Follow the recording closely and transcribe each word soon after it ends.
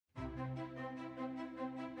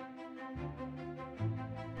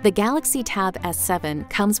The Galaxy Tab S7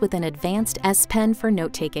 comes with an advanced S Pen for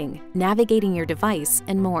note-taking, navigating your device,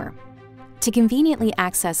 and more. To conveniently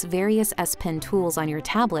access various S Pen tools on your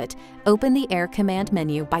tablet, open the Air Command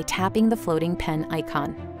menu by tapping the floating pen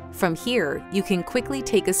icon. From here, you can quickly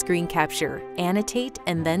take a screen capture, annotate,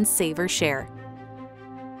 and then save or share.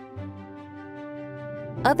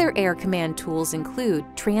 Other Air Command tools include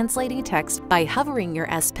translating text by hovering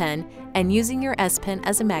your S Pen and using your S Pen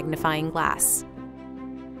as a magnifying glass.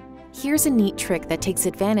 Here's a neat trick that takes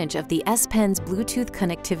advantage of the S Pen's Bluetooth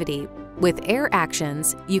connectivity. With Air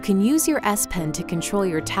Actions, you can use your S Pen to control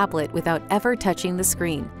your tablet without ever touching the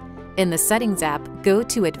screen. In the Settings app, go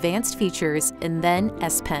to Advanced Features and then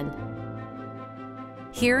S Pen.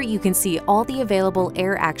 Here you can see all the available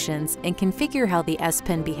Air Actions and configure how the S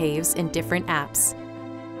Pen behaves in different apps.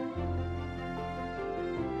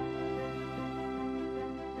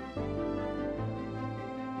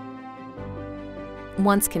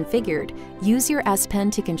 Once configured, use your S Pen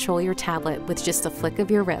to control your tablet with just a flick of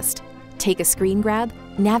your wrist. Take a screen grab,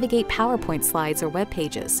 navigate PowerPoint slides or web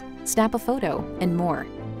pages, snap a photo, and more,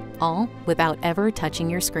 all without ever touching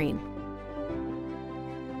your screen.